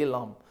 dis net die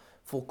lam.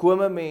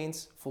 Volkome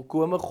mens,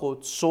 volkome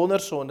God, sonder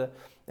sonde,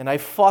 en hy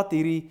vat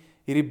hierdie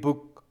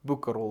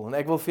boekrol. En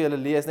ek wil vir julle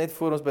lees, net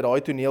voor ons by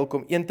daai toneel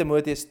kom, 1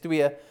 Timoteus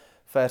 2,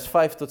 vers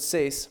 5 tot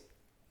 6,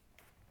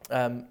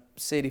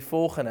 sê die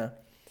volgende,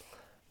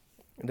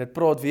 en dit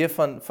praat weer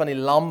van die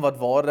lam wat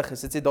waardig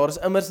is. Dit sê, daar is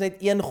immers net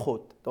een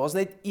God, daar is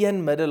net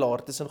een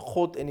middelaar tussen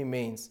God en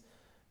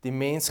die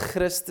mens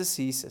Christus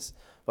Jesus,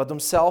 wat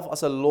homself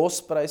as 'n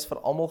losprys vir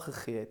almal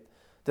gegee het.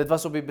 Dit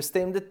was op die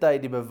bestemde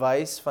tyd die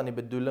bewys van die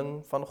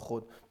bedoeling van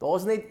God. Daar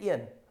is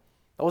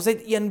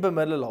net een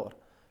bemiddelaar,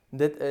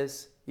 dit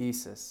is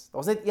Jesus.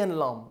 Daar is net een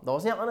lam, daar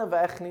is nie 'n ander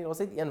weg nie, daar is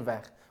net een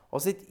weg. Daar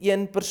is net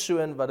een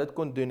persoon wat dit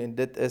kon doen en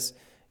dit is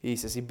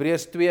Jesus.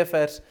 Hebreërs 2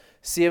 vers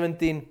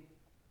 17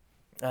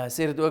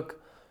 sê dit ook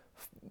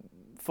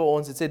vir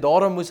ons, het sê,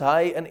 daarom moes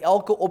hy in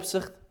elke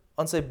opsig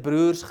aan sy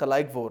broers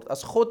gelyk word.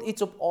 As God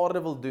iets op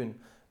aarde wil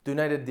doen, doen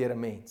hy dit deur 'n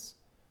mens.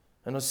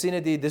 En ons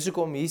sien dit, dis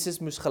hoekom Jesus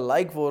moes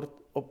gelyk word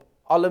op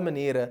alle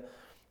maniere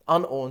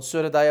aan ons,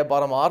 sodat hy 'n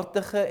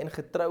barmhartige en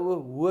getroue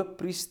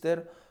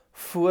hoëpriester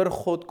voor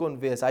God kon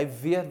wees. Hy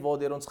weet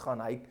waardeur ons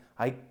gaan,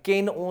 hy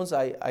ken ons,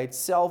 hy het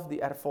self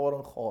die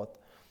ervaring gehad,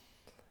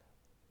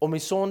 om die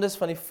sondes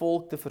van die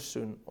volk te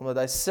versoen, omdat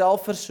hy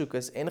self versoek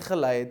is en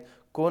gelei het,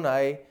 kon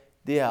hy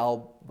die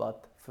help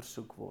wat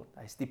versoek word.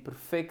 Hy is die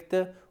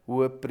perfekte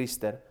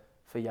hoëpriester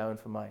vir jou en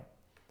vir my.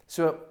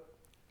 So,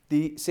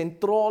 die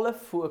sentrale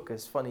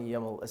fokus van die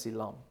hemel is die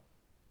lam.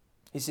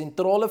 Die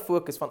sentrale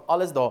fokus van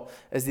alles daar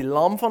is die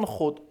lam van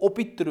God op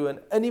die troon,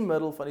 in die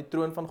middel van die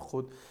troon van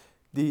God,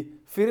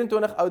 die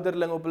 24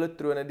 ouderlinge op hulle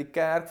trone, die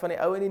kerk van die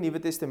Ou en die Nuwe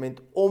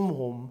Testament om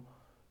hom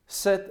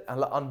sit,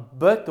 hulle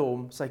aanbid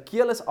hom, sy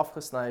keel is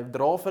afgesny, hy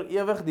dra vir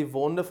ewig die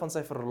wonde van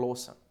sy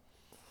verlossing.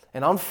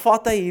 En dan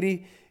vat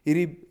hy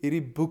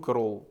hierdie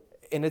boekrol,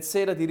 en dit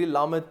sê dat hierdie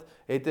lam het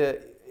 'n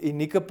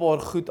unieke paar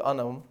goed aan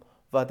hom,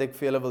 wat ek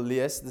vir julle wil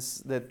lees,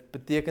 dit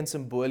beteken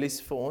simbolies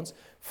vir ons.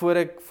 Voor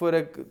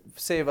ek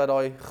sê wat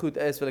daai goed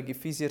is, wil ek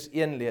Efesiërs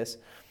 1 lees,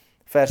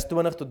 vers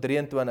 20 tot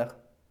 23.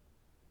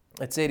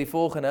 Dit sê die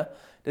volgende,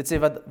 dit sê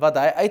wat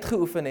hy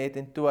uitgeoefen het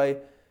en toe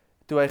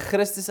hy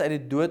Christus uit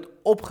die dood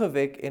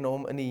opgewek en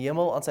hom in die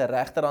hemel aan sy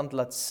regterhand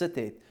laat sit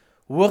het,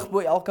 hoog bo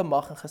elke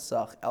mag en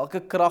gesag, elke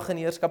krag en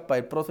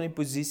heerskappy, praat van die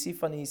posisie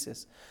van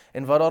Jesus,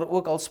 en wat daar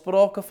ook al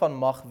sprake van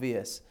mag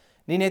wees,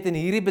 nie net in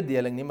hierdie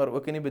bedeling nie, maar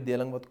ook in die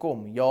bedeling wat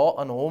kom. Ja,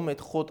 aan hom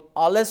het God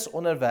alles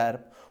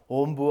onderwerp,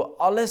 hom bo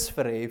alles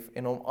verhef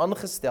en hom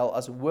aangestel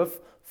as hoof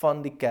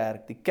van die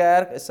kerk. Die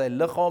kerk is sy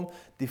liggaam,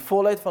 die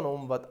volheid van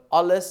hom wat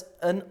alles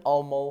in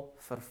almal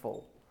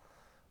vervul.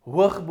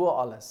 Hoog bo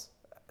alles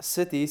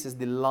sit Jesus,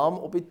 die lam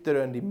op die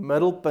troon, die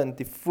middelpunt,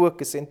 die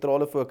fokus,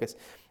 sentrale fokus.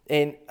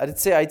 En dit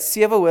sê, hy het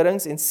 7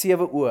 horings en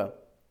 7 oë.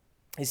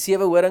 Die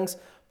 7 horings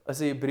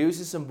is 'n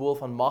Hebreëse simbool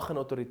van mag en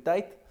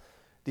autoriteit.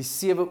 Die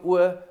 7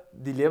 oë,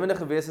 die lewende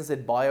wesens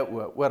het baie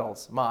oë,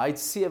 orals, maar hy het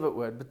 7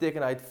 oë. Dit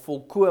beteken hy het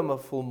volkome,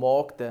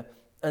 volmaakte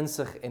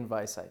insig en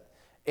wysheid.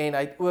 En hy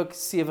het ook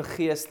 7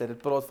 geeste. Dit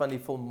praat van die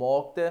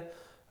volmaakte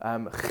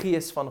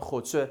gees van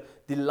God. So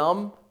die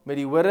lam met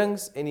die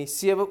horings en die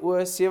 7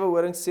 oë, 7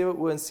 horings, 7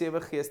 oë en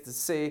 7 geeste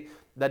sê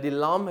dat die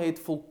lam het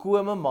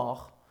volkome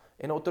mag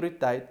en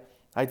autoriteit.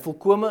 Hy het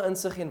volkome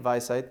insig en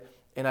wysheid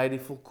en hy het die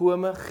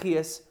volkome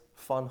gees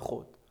van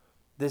God.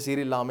 Dis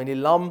hierdie lam en die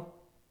lam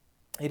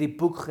het die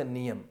boek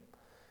geneem.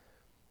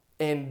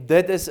 En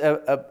dit is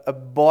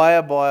 'n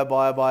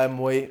baie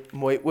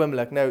mooi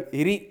oomblik. Nou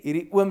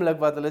hierdie oomblik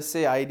wat hulle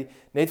sê hy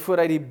net voor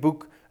hy die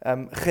boek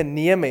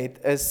geneem het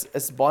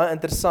is baie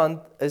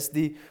interessant, is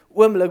die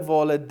oomblik waar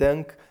hulle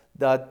dink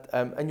dat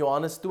in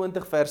Johannes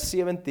 20 vers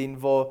 17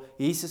 waar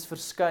Jesus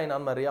verskyn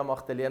aan Maria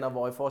Magdalena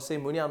waar hy vir haar sê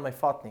moenie aan my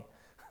vat nie.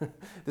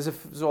 Dis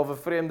so 'n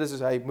vreemde soos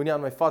hy moenie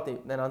aan my vat nie.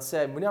 En dan sê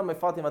hy moenie aan my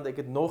vat nie want ek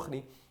het nog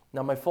nie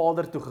na my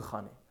Vader toe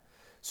gegaan nie.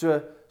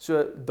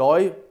 So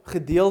daai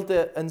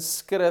gedeelte in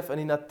skrif in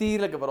die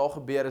natuurlike wat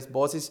daar gebeur is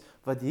basies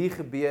wat hier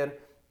gebeur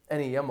in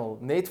die hemel.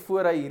 Net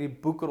voor hy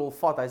hierdie boekrol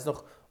vat, hy's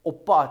nog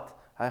op pad.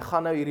 Hy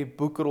gaan nou hierdie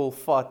boekrol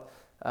vat.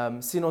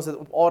 Sien ons dit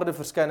op aarde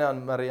verskyn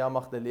aan Maria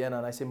Magdalena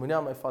en hy sê moenie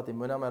aan my vat nie,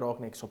 moenie aan my raak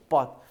nie, ek's op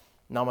pad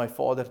na my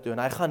Vader toe. En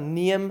hy gaan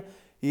neem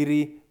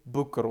hierdie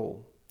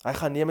boekrol. Hy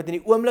gaan neem dit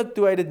in die oomblik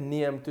toe hy dit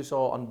neem, toe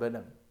sal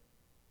aanbidding.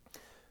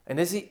 En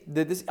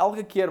dit is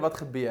elke keer wat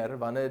gebeur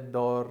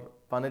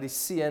wanneer die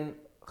seun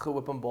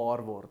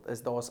geopenbaar word,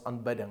 is daar's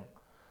aanbidding.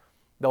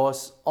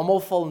 Daar's almal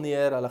val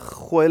neer, hulle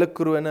gooi hulle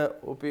krone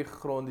op die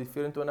grond, die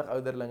 24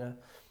 ouderlinge.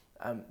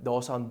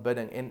 Daar's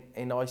aanbidding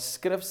en daai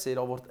skrif sê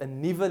daar word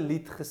 'n nuwe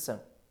lied gesing.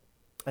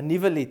 'n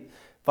Nuwe lied.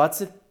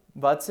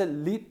 Wat se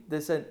lied?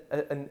 Dis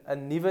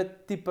 'n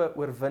nuwe tipe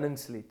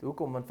oorwinningslied.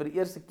 Hoekom? Want vir die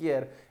eerste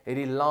keer het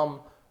die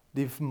lam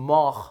die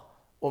mag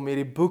om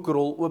hierdie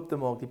boekrol oop te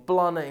maak, die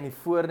planne en die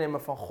voorneme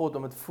van God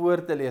om dit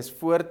voor te lees,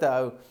 voor te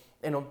hou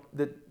en om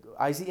dit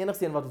hy is die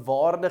enigste een wat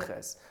waardig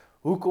is.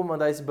 Hoekom?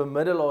 Want hy is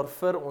bemiddelaar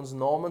vir ons,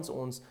 namens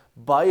ons,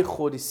 by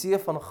God. Die see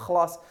van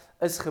glas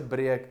is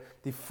gebreek,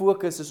 die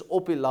fokus is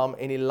op die lam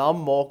en die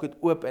lam maak dit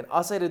oop. En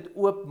as hy dit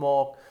oop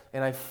maak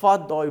en hy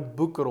vat daai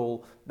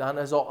boekrol, dan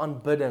is daar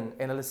aanbidding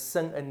en hulle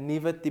sing 'n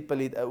nuwe tipe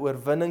lied, 'n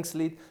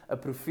oorwinningslied, 'n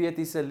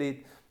profetiese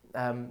lied,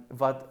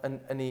 wat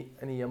in die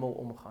hemel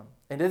omgaan.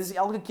 En dit is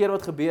elke keer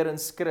wat gebeur in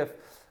skrif,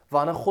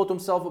 wanneer God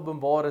homself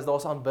openbaar is,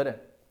 daar's aanbidding.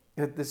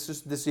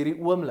 Dis hierdie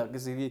oomblik,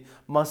 dis hierdie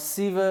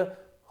massiewe,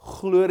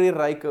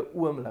 glorieryke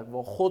oomblik,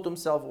 waar God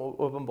homself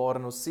openbaar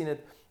en ons sien dit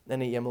in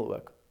die hemel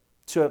ook.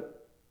 So,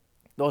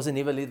 daar's 'n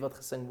nuwe lied wat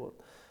gesing word.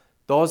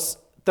 Daar's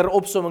ter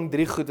opsomming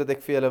 3 goed wat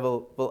ek vir julle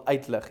wil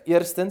uitlig.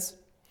 Eerstens,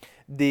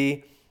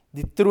 die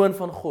troon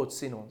van God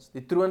sien ons.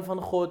 Die troon van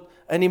God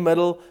in die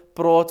middel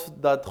praat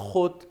dat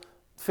God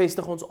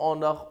vestig ons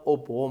aandag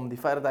op hom, die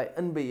feit dat hy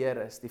in beheer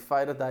is, die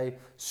feit dat hy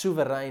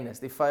soewerein is,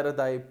 die feit dat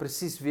hy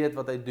presies weet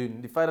wat hy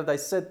doen, die feit dat hy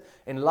sit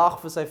en lag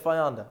vir sy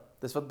vyande.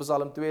 Dis wat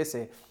Psalm 2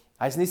 sê.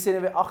 Hy's nie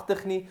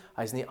senuweeagtig nie,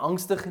 hy's nie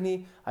angstig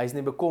nie, hy's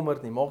nie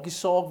bekommerd nie. Maak nie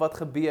saak wat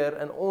gebeur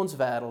in ons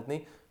wêreld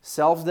nie.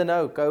 Selfs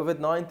nou,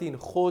 COVID-19,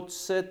 God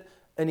sit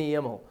in die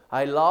hemel.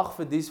 Hy lag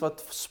vir dies wat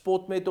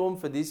spot met hom,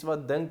 vir dies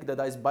wat dink dat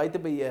hy's buite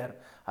beheer.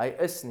 Hy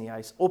is nie,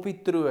 hy's op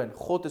die troon.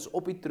 God is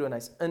op die troon,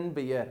 hy's in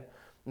beheer.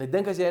 En ek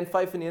dink as jy in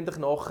 95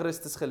 na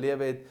Christus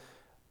gelewe het,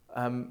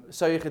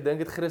 sou jy gedink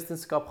het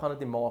Christendom gaan dit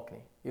nie maak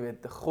nie. Jy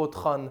weet, God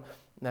gaan,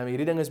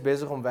 hierdie ding is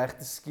besig om weg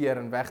te skeer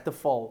en weg te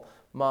val,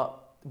 maar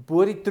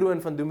bo die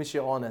troon van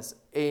Domitianus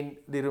en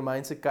die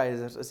Romeinse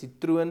keisers is die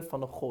troon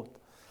van 'n God.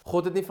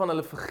 God het nie van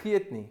hulle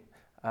vergeet nie.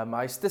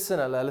 Hy's tussen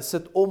hulle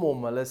sit om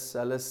hom,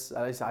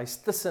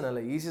 hy's tussen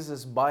hulle. Jesus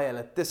is by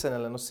hulle, tussen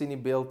hulle. En ons sien die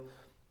beeld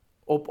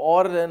op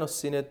aarde en ons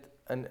sien dit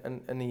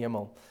in die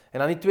hemel. En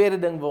dan die tweede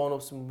ding waarop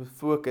ons moet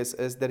fokus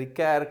is dat die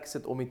kerk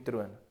sit om die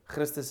troon.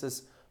 Christus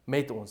is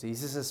met ons.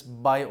 Jesus is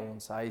by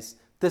ons. Hy is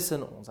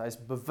tussen ons. Hy is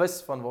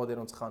bewus van waartoe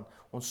ons gaan.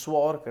 Ons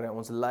swaar kry,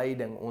 ons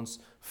lyding, ons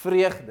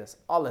vreugdes,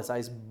 alles. Hy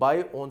is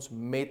by ons,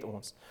 met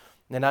ons.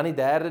 En dan die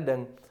derde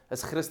ding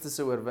is Christus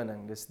se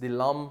oorwinning. Dis die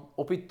lam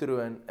op die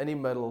troon in die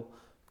middel,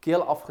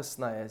 keel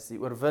afgesny is, die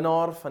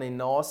oorwinnaar van die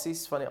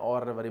nasies van die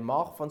aarde, wat die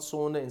mag van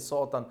sonde en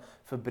Satan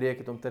verbreek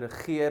het om te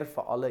regeer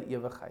vir alle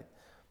ewigheid.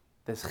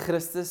 Dis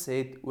Christus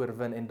het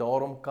oorwin en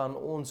daarom kan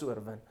ons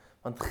oorwin,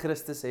 want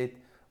Christus het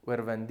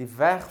oorwin. Die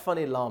weg van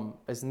die lam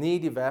is nie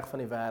die weg van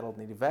die wêreld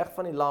nie. Die weg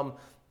van die lam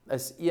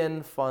is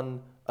een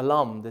van 'n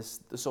lam.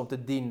 Dis om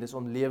te dien, dis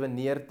om lewe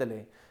neer te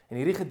lê. En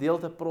hierdie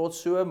gedeelte praat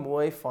so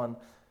mooi van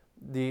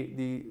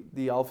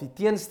die half die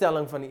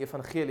teenstelling van die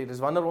evangelie. Dis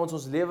wanneer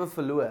ons lewe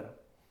verloor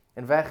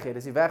en weggee.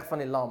 Dis die weg van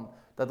die lam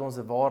dat ons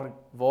 'n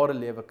ware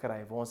lewe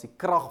kry, waar ons die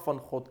krag van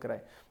God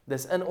kry.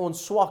 Dis in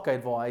ons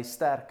swakheid waar hy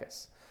sterk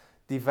is.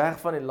 Die weg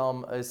van die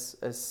lam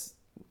is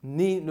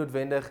nie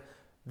noodwendig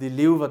die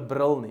leeu wat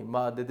brul nie,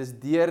 maar dit is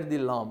deur die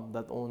lam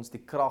dat ons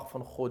die krag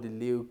van God, die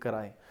leeu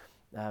kry.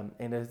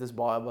 En dit is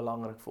baie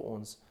belangrik vir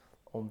ons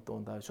om te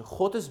onthou. So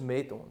God is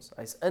met ons,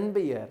 hy's in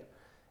beheer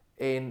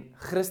en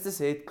Christus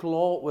het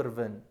klaar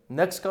oorwin.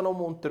 Niks kan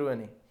hom ontroon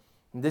nie.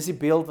 En dis die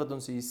beeld wat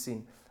ons hier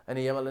sien in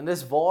die hemel. En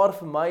dis waar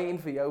vir my en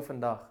vir jou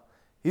vandag.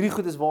 Hierdie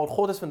goed is waar.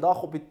 God is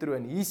vandag op die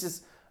troon.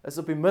 Jesus is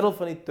op die middel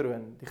van die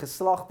troon, die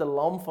geslagte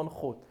lam van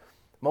God,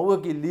 maar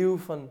ook die leeu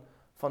van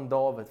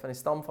Dawid, van die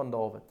stam van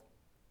Dawid.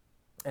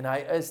 En hy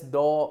is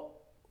daar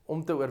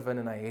om te oorwin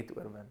en hy het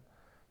oorwin.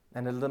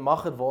 En dit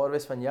mag dit waar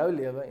wees van jou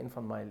lewe en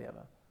van my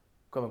lewe.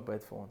 Kom ek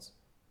bid vir ons.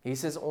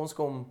 Jesus, ons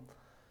kom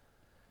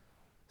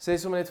sê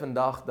sommer net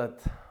vandag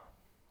dat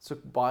so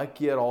baie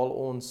keer haal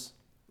ons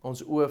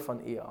oë van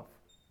U af.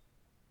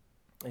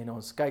 En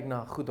ons kyk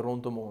na goed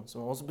rondom ons.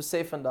 En ons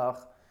besef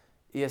vandag,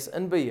 U is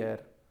in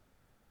beheer.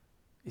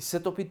 U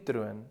sit op die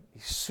troon, U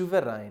is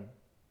soewerein.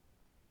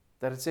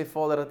 Dat dit sê,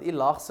 Vader, dat U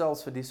lag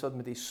selfs vir die wat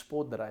met U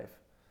spot dryf.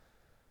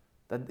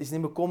 Dat U is nie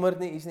bekommerd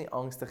nie, U is nie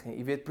angstig nie.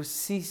 U weet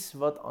presies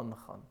wat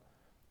aangaan.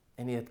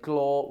 En U het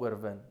klaar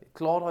oorwin. U het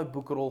klaar daai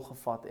boekrol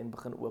gevat en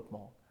begin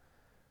oopmaak.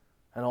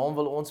 En daarom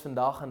wil ons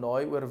vandag in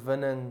daai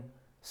oorwinning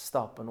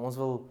stap. En ons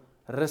wil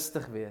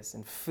rustig wees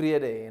en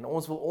vrede hê. En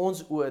ons wil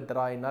ons oë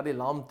draai na die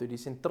lam toe, die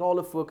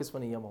sentrale fokus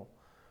van die hemel.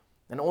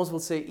 En ons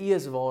wil sê, U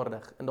is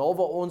waardig. En daar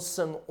waar ons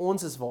sing,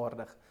 ons is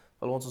waardig,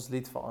 wil ons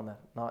lied verander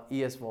na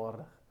U is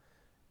waardig.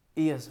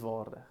 U is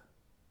waardig.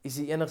 U is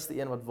die enigste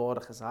een wat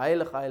waardig is.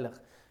 Heilig,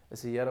 heilig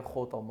is die Here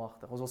God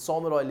Almagtig. Ons wil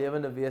saam met daai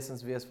lewende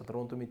wesens wees wat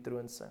rondom die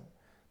troon sing.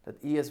 Dat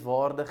U is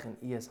waardig en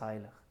U is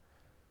heilig.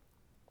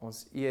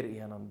 Ons eer U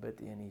en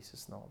aanbid U in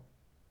Jesus naam.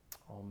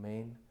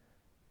 Amen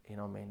en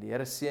amen. Die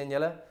Here seën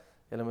julle.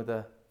 Julle moet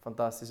 'n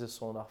fantastiese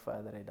Sondag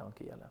verder hê.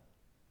 Dankie julle.